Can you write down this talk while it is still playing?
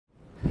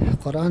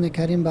قرآن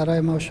کریم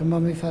برای ما شما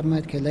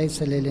می‌فرماید که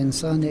لیس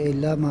للانسان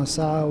الا ما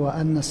سعی و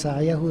ان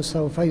سعیه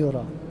سوف یری.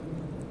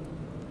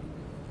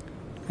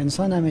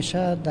 انسان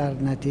همیشه در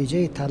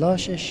نتیجه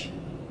تلاشش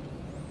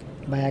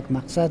به یک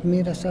مقصد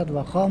میرسد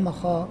و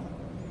خامخا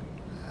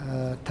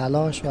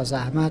تلاش و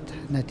زحمت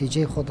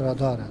نتیجه خود را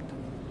دارد.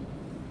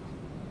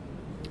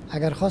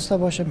 اگر خواسته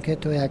باشم که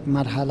تو یک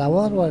مرحله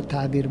وار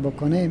تعبیر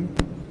بکنیم،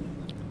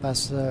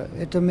 پس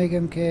اتو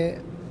میگم که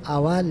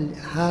اول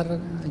هر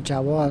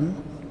جوان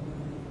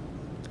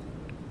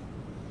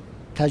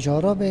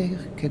تجاربی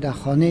که در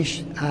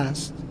خانهش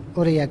است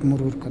او را یک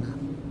مرور کنه.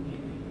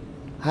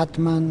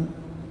 حتما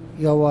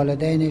یا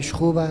والدینش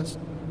خوب است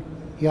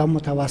یا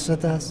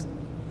متوسط است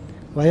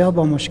و یا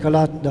با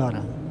مشکلات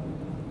دارن.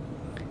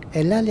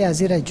 علل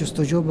از این را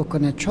جستجو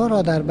بکنه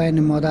چرا در بین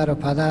مادر و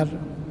پدر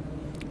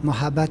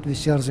محبت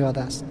بسیار زیاد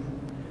است،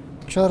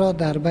 چرا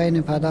در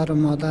بین پدر و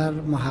مادر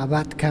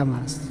محبت کم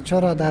است،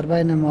 چرا در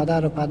بین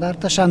مادر و پدر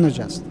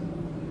تشنج است.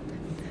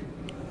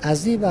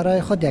 از این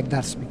برای خود یک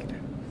درس بگیره.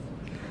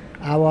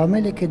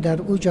 عواملی که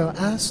در اوجا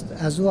است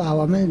از او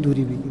عوامل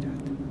دوری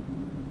بگیرد.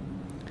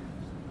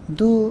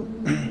 دو،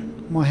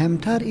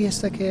 مهمتر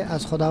است که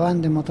از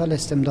خداوند متعال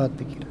استمداد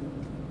بگیرد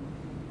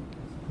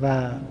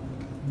و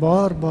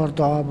بار بار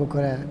دعا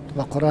بکنه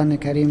و قرآن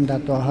کریم در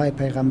دعاهای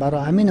پیغمبر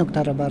همین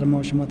نکته را بر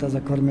ما شما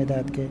تذکر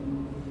میدهد که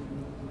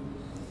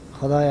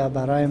خدایا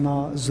برای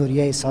ما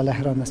ذریه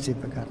صالح را نصیب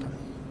بگردان.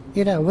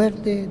 این را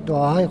ورد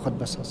دعاهای خود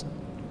بسازد.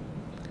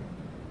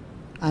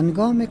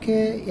 انگامی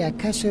که یک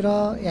کسی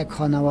را یک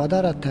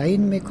خانواده را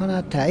تعیین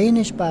میکند،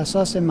 تعیینش به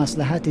اساس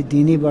مصلحت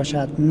دینی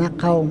باشد، نه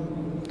قوم،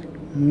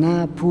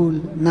 نه پول،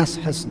 نه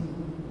حسن.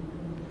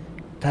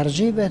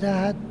 ترجیح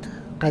بدهد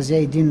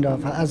قضیه دین را،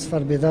 فاظفر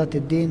بذات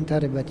الدین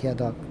تربت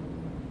یداک.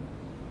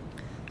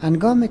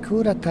 انگامی که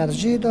او را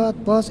ترجیح داد،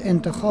 باز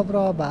انتخاب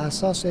را به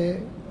اساس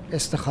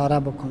استخاره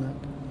بکند.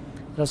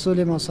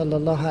 رسول ما صلی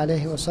الله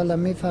علیه و سلم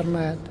می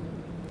فرماید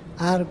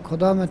هر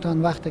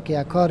کدامتان وقتی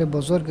که یک کار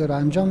بزرگ را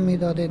انجام می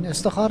دادین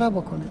استخاره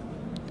بکنید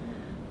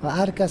و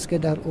هر کس که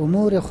در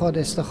امور خود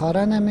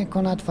استخاره نمی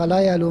کند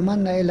فلا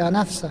یلومن الا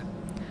نفسه،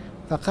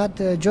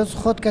 فقط جز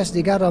خود کس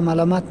دیگر را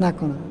ملامت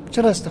نکنه.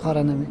 چرا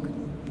استخاره نمی کنی؟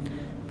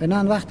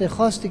 بنان وقتی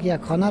خواستی که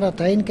یک خانه را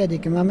تعیین کردی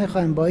که من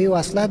میخوایم با این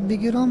وصلت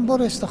بگیرم،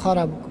 برو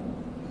استخاره بکن.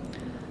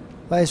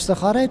 و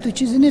استخاره تو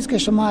چیزی نیست که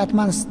شما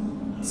حتما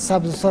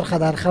سبز سرخ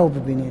در خواب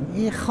ببینین.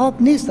 این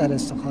خواب نیست. در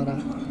استخاره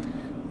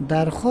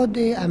در خود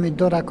امی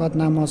 2 رکعت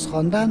نماز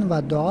خواندن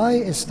و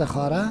دعای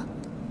استخاره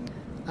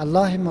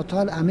الله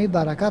متعال امی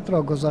برکت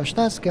را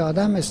گذاشته است که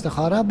آدم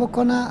استخاره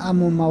بکنه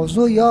اما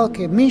موضوع یا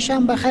که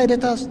میشم به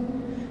خیرت است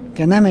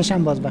که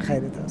نمیشم باز به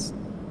خیرت است.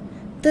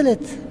 دلت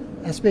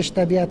از پیش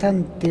طبیعتا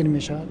دیر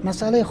میشه.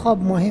 مسئله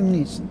خواب مهم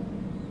نیست،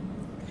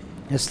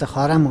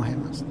 استخاره مهم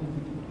است.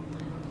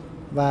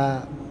 و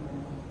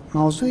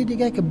موضوع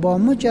دیگه که با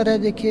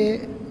مجرد که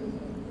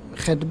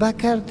خطبه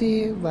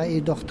کردی و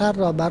این دختر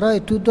را برای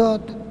تو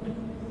داد،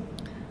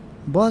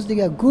 باز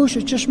دیگه گوش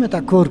و چشم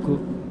تا کور کو.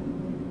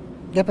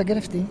 گپ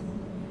گرفتی؟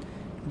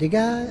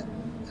 دیگه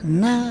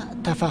نه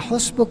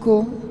تفحص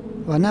بکو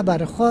و نه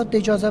بر خود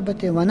اجازه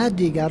بده و نه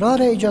دیگران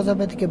را اجازه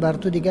بده که بر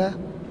تو دیگه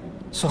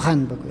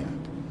سخن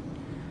بگوید.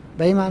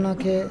 به این معنا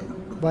که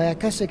با یک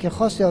کسی که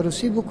خواست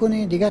عروسی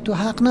بکنی دیگه تو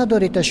حق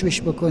نداری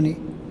تشویش بکنی.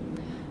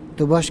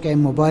 تو باش که این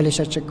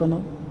موبایلش چک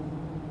کنم،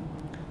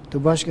 تو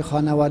باش که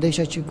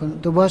خانوادهش چی کنه،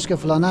 تو باش که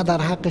فلانه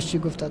در حقش چی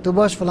گفته، تو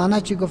باش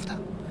فلانه چی گفته.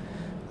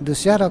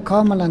 دوسیه را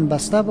کاملا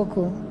بسته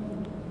بکن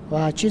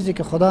و چیزی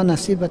که خدا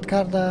نصیبت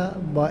کرده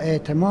با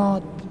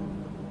اعتماد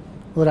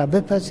او را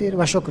بپذیر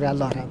و شکر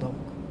الله را ادا بکن.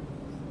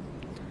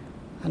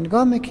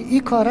 هنگامی که این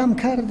کارم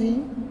کردی،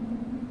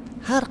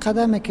 هر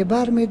قدمی که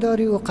بر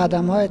میداری و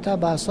قدم‌هایت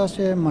به اساس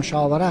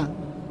مشاوره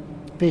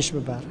پیش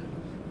ببر،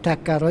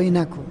 تکراری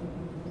نکن.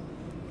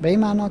 به این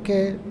معنا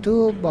که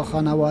تو با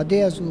خانواده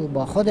از او،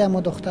 با خود هم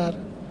دختر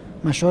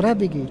مشوره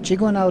بگی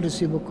چگونه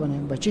عروسی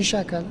بکنیم، با چی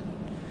شکل.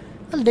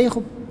 ولی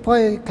خب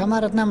پای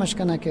کمرت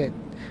نمشکنه که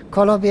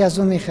کالا بی از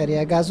او میخری،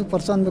 اگه از او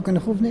پرسان بکنی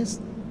خوب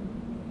نیست.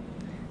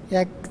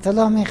 یک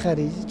طلا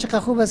میخری، چقدر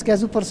خوب است که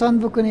از او پرسان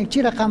بکنی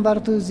چی رقم بر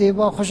تو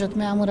زیبا خوشت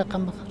می امور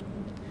رقم بخر.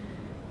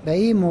 به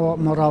این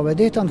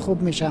مراودهتان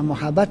خوب میشه،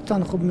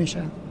 محبتتان خوب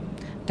میشه.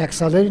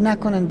 تکسالری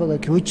نکنن بگه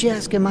که او چی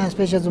است که من از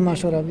پیش از او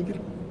مشوره بگیرم.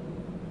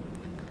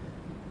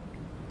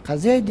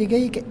 قضیه دیگه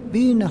ای که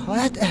بی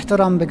نهایت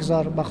احترام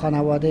بگذار به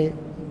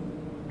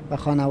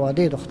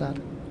خانواده دختر،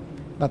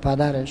 به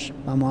پدرش،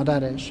 به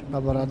مادرش، به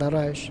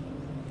برادرش.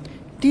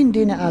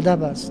 دین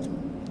ادب است.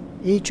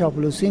 این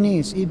چاپلوسی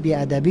نیست، این بی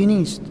ادبی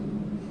نیست.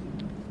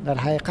 در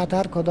حقیقت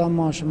هر کدام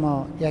ما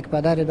شما یک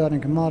پدر داریم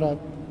که ما را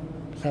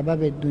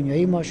سبب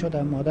دنیایی ما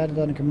شده، مادر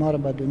داریم که ما را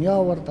به دنیا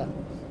آورده.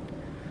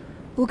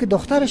 او که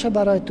دخترش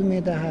برای تو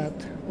میدهد،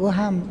 او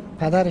هم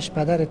پدرش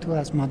پدر تو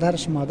است،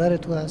 مادرش مادر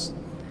تو است،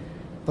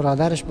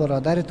 برادرش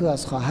برادر تو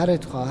است،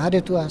 خواهرت خواهر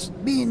تو است.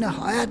 بی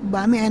نهایت به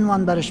همین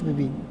عنوان برش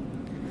ببین،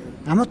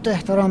 اما تو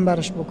احترام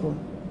برش بکن.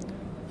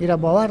 این را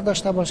باور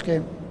داشته باش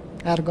که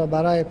هرگاه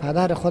برای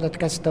پدر خودت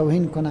کسی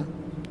توهین کنه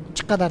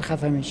چقدر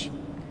خفه میشی.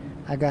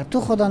 اگر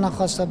تو خدا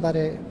نخواسته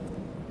بره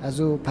از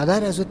او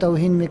پدر از او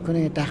توهین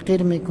میکنی،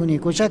 تحقیر میکنی،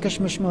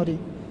 کوچکش میشماری،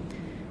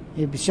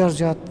 این بسیار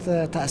زیاد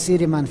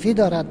تأثیر منفی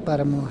دارد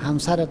بر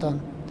همسرتان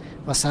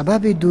و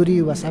سبب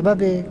دوری و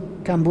سبب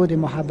کمبود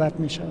محبت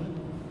می شود.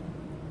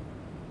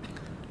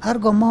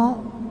 هرگاه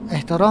ما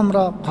احترام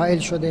را قائل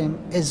شدیم،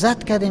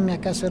 عزت کردیم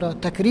یک کسی را،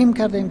 تکریم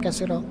کردیم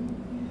کسی را،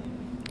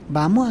 به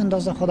همون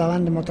اندازه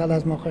خداوند متعال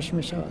از ما خوش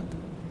می شود.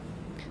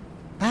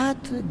 بعد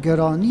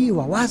گرانی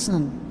و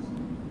وزن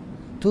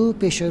تو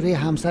پیش روی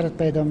همسرت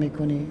پیدا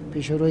میکنی،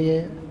 پیش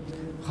روی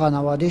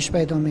خانوادهش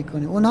پیدا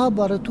میکنی. اونها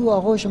برای تو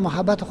آغوش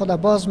محبت خود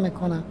باز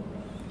میکنه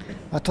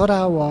و تو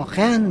را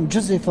واقعا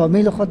جز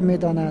فامیل خود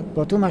میداند،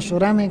 با تو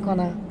مشوره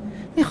میکنه،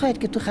 میخواید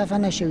که تو خفه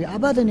نشوی،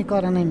 ابدا این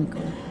کار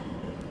نمیکنه.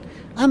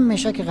 هم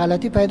میشه که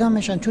غلطی پیدا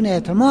میشن چون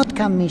اعتماد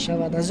کم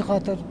میشود، از این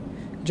خاطر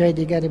جای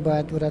دیگری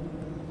باید ورد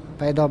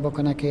پیدا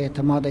بکنه که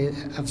اعتماد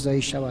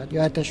افزایی شود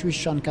یا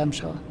تشویششان کم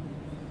شود.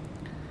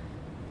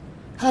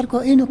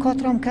 هرگاه این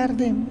نکات را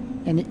کردیم،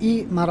 یعنی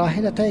این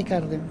مراحل طی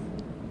کردیم،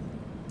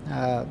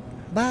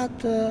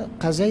 بعد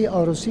قضیه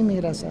عروسی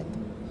میرسد.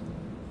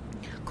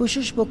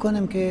 کوشش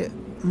بکنیم که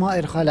ما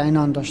ارخال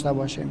عینان داشته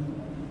باشیم،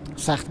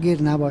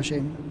 سختگیر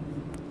نباشیم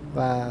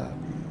و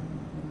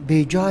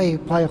بی جای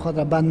پای خود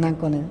را بند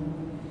نکنیم.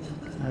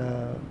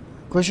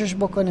 کوشش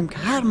بکنیم که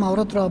هر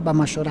مورد را به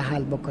مشوره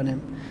حل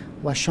بکنیم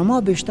و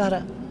شما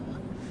بیشتر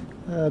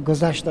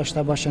گذشت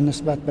داشته باشه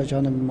نسبت به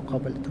جانب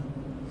مقابلتون.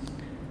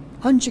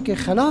 آنچه که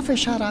خلاف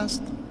شرع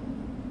است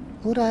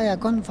او را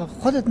یکان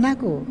خودت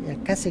نگو.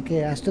 یک کسی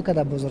که از تو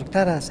کده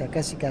بزرگتر است، یک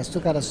کسی که از تو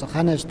کده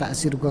سخنش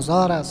تأثیر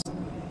گذار است،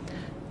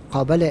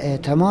 قابل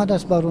اعتماد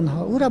است بر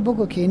اونها، او را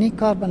بگو که این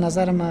کار به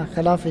نظر من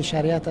خلاف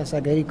شریعت است،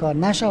 اگر این کار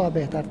نشوه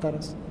بهترتر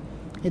است.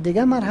 این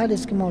دیگه مرحله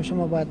است که ما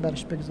شما باید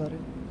برش بگذاریم.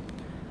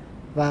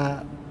 و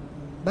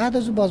بعد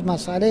از او باز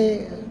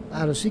مسئله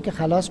عروسی که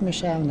خلاص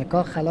میشه،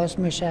 نکاح خلاص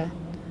میشه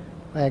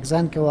و یک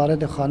زن که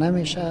وارد خانه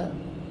میشه،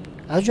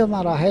 از جو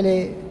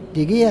مراحل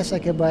دیگه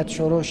است که باید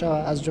شروع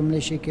شود. از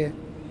جمله‌شی که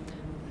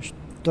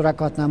 2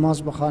 رکعت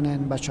نماز بخوانین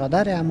به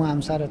چادر عمو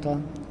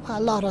همسرتان و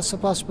الله را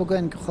سپاس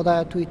بگوین که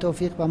خدا توی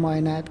توفیق به ما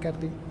عنایت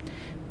کردی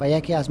و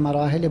یکی از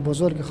مراحل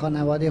بزرگ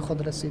خانواده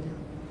خود رسیدیم.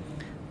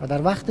 و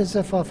در وقت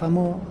زفاف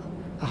همو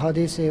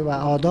احادیث و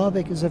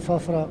آداب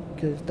زفاف را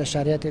که در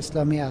شریعت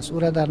اسلامی است او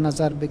را در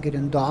نظر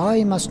بگیرین.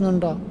 دعای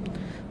مسنون را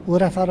او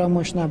را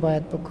فراموش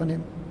نباید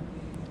بکنیم.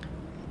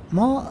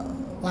 ما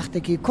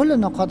وقتی که کل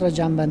نقاط را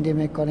جمع بندی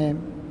میکنیم،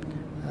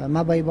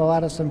 ما به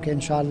باور هستم که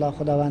انشاءالله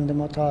خداوند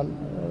متعال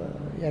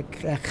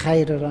یک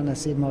خیر را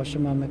نصیب ما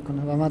شما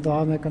میکنه و ما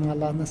دعا میکنم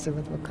الله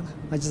نصیبت بکنه.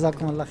 و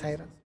جزاکم الله خیر.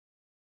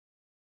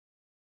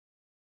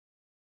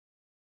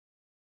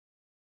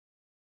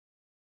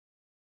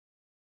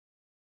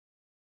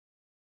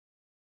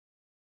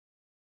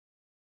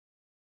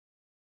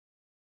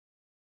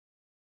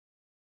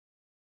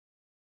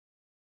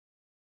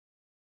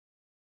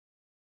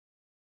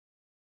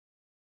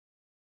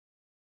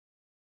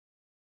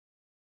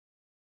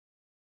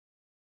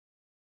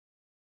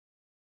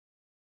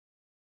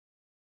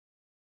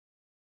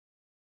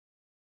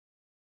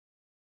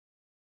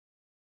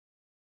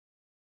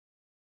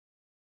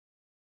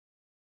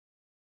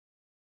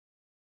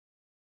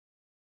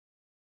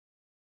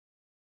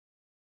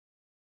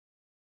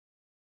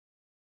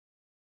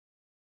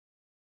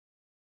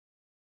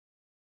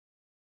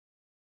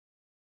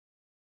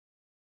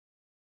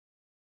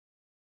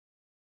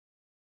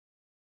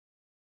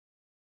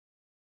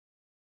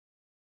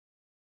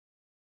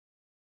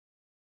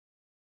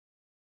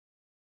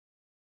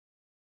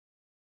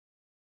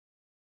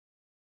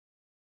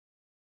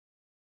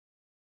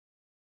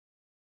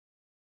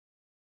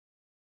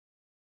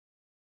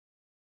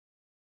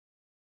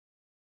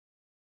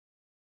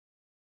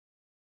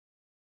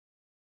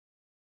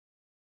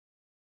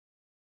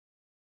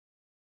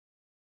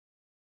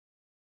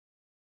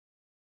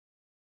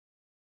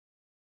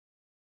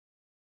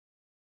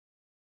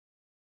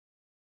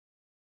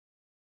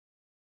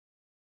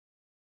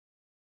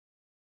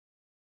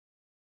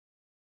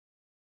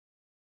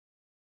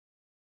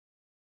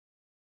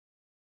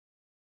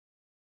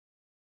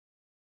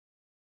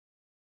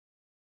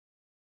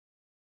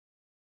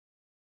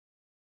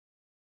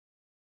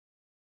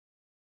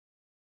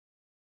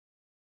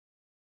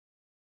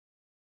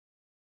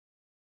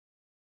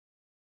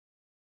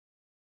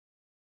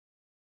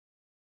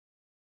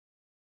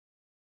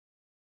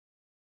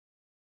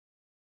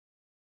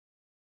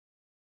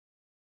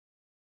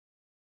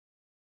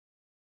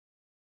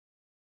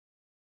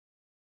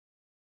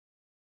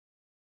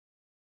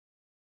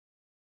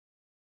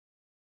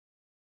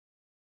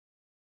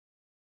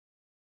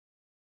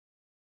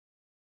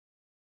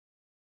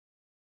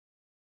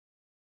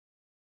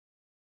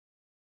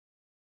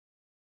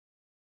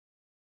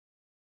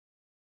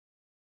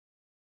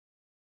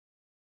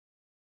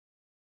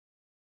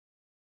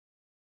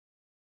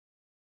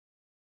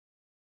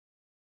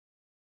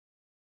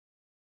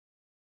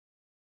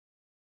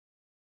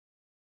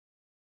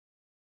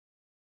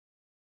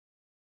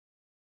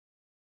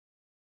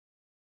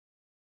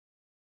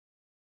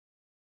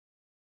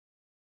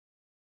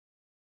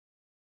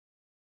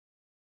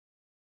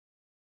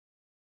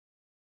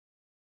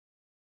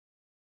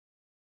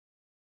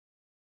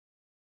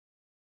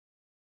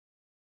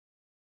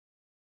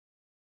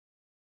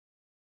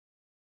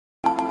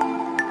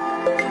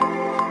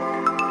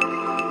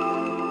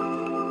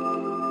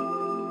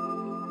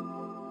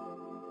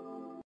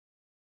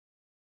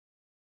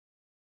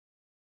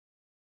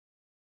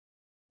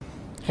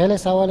 خیلی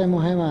سوال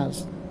مهم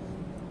است.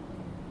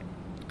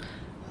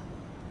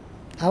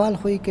 اول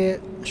خویی که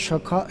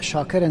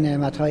شاکر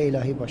نعمت‌های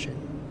الهی باشین،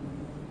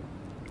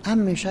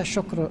 همیشه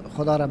شکر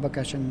خدا را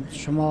بکشین.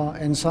 شما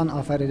انسان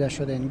آفریده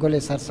شدین، گل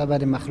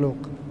سرسبد مخلوق.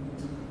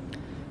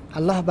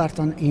 الله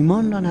برتان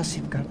ایمان را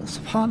نصیب کرده.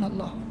 سبحان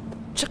الله،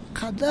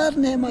 چقدر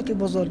نعمت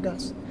بزرگ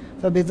است.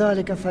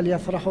 فبذلک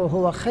فلیفرحوا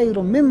هو خیر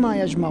مما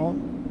یجمعون.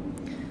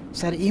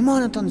 سر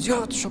ایمانتان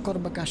زیاد شکر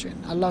بکشین.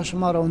 الله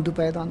شما را اندو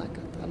پیدا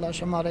نکرد، الله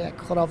شما را یک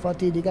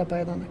خرافاتی دیگه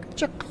پیدا نکرد.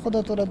 چقدر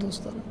خدا تو را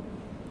دوست داره.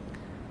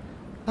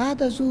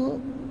 بعد از او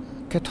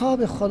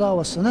کتاب خدا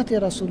و سنت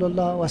رسول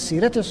الله و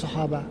سیرت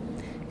صحابه،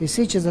 این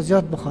سه چیز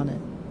زیاد بخوانید.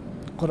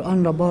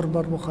 قرآن را بار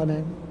بار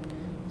بخوانید،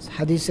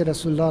 حدیث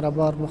رسول الله را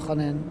بار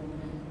بخوانید،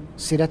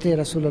 سیرت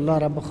رسول الله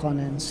را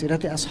بخوانید،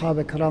 سیرت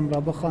اصحاب کرام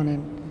را بخوانید،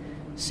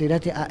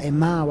 سیرت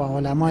ائمه و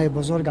علمای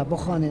بزرگ را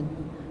بخوانید.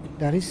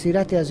 در این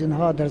سیرت از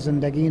اینها، در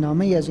زندگی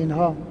نامه از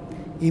اینها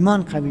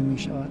ایمان قوی می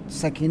شود،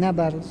 سکینه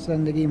بر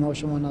زندگی ما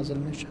شما نازل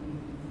می شود.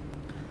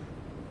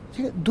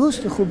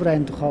 دوست خوب را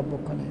انتخاب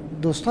بکنید،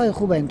 دوستای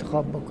خوب را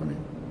انتخاب بکنید.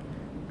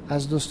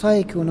 از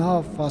دوستایی که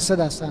اونها فاسد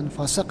هستند،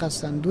 فاسق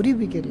هستند، دوری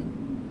بگیرید.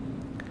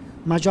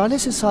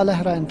 مجالس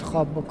صالح را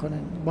انتخاب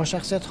بکنید، با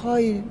شخصیت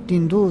های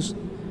دین دوست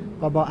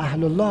و با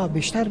اهل الله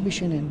بیشتر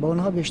بشینید، با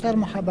اونها بیشتر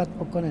محبت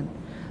بکنید.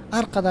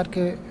 هر قدر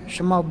که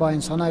شما با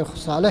انسانای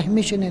صالح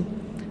میشینید،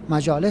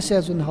 مجالس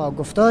از اونها،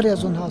 گفتاری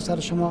از اونها سر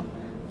شما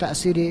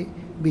تأثیر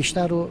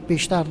بیشتر و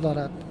بیشتر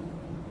دارد.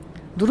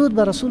 درود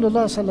بر رسول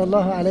الله صلی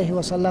الله علیه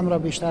و سلم را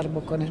بیشتر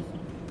بکنید.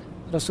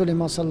 رسول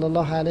ما صلی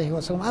الله علیه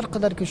و سلم هر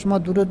قدر که شما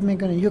درود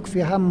میکنید،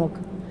 یکفی همک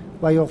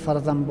و یغفر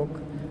ذنبک.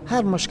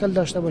 هر مشکل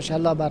داشته باشه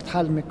الله برات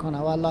حل میکنه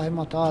و الله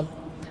متعال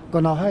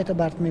گناهایت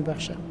برات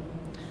میبخشه.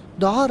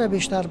 دعا را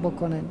بیشتر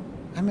بکنید،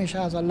 همیشه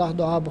از الله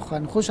دعا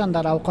بخواین، خصوصا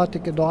در اوقاتی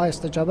که دعا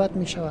استجابت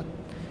میشود.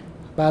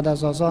 بعد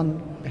از اذان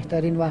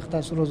بهترین وقت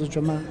است، روز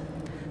جمعه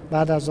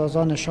بعد از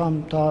اذان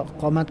شام تا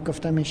قامت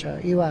گفته میشه.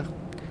 این وقت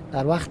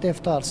در وقت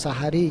افطار،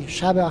 سحری،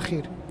 شب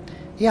اخیر،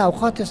 این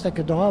اوقات است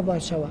که دعا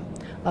باید شود.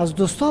 از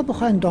دوستا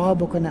بخواین دعا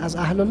بکنه، از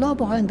اهل الله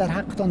بخواین در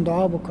حقتان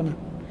دعا بکنه.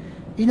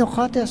 این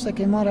اوقات است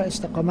که ما را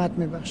استقامت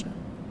میبخشه.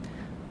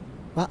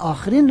 و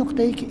آخرین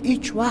نقطه ای که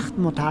هیچ وقت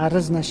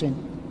متعرض نشین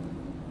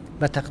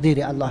به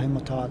تقدیر الله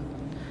متعال،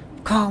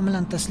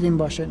 کاملا تسلیم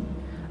باشین.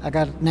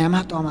 اگر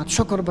نعمت آمد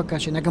شکر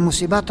بکشین، اگر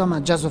مصیبت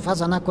آمد جز و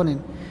فضا نکنین،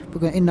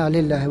 بگوین انا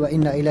لله و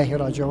انا الیه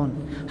راجعون.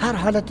 هر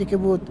حالتی که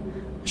بود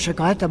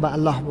شکایت به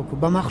الله بکن،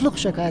 به مخلوق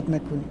شکایت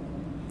نکنی.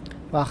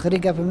 و آخری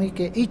گپ می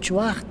که هیچ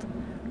وقت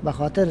به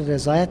خاطر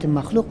رضایت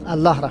مخلوق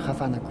الله را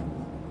خفه نکن.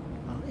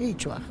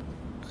 هیچ وقت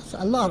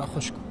الله را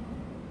خوش کن.